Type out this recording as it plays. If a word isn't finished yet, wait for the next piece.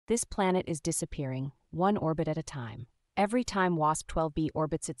This planet is disappearing, one orbit at a time. Every time WASP-12b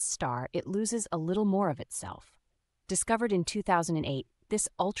orbits its star, it loses a little more of itself. Discovered in 2008, this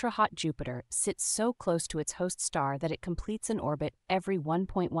ultra-hot Jupiter sits so close to its host star that it completes an orbit every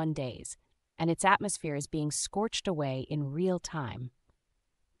 1.1 days, and its atmosphere is being scorched away in real time.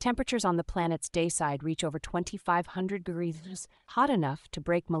 Temperatures on the planet's dayside reach over 2,500 degrees, hot enough to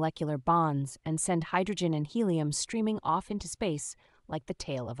break molecular bonds and send hydrogen and helium streaming off into space like the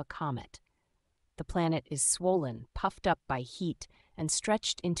tail of a comet. The planet is swollen, puffed up by heat, and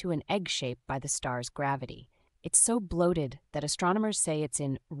stretched into an egg shape by the star's gravity. It's so bloated that astronomers say it's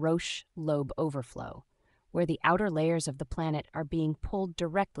in Roche lobe overflow, where the outer layers of the planet are being pulled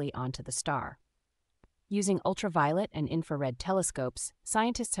directly onto the star. Using ultraviolet and infrared telescopes,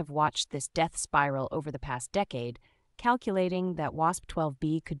 scientists have watched this death spiral over the past decade, calculating that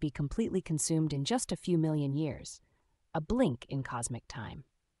WASP-12b could be completely consumed in just a few million years, a blink in cosmic time.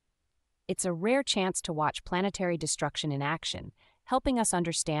 It's a rare chance to watch planetary destruction in action, helping us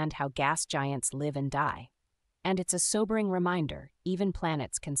understand how gas giants live and die. And it's a sobering reminder, even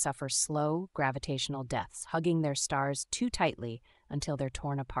planets can suffer slow, gravitational deaths, hugging their stars too tightly until they're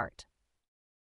torn apart.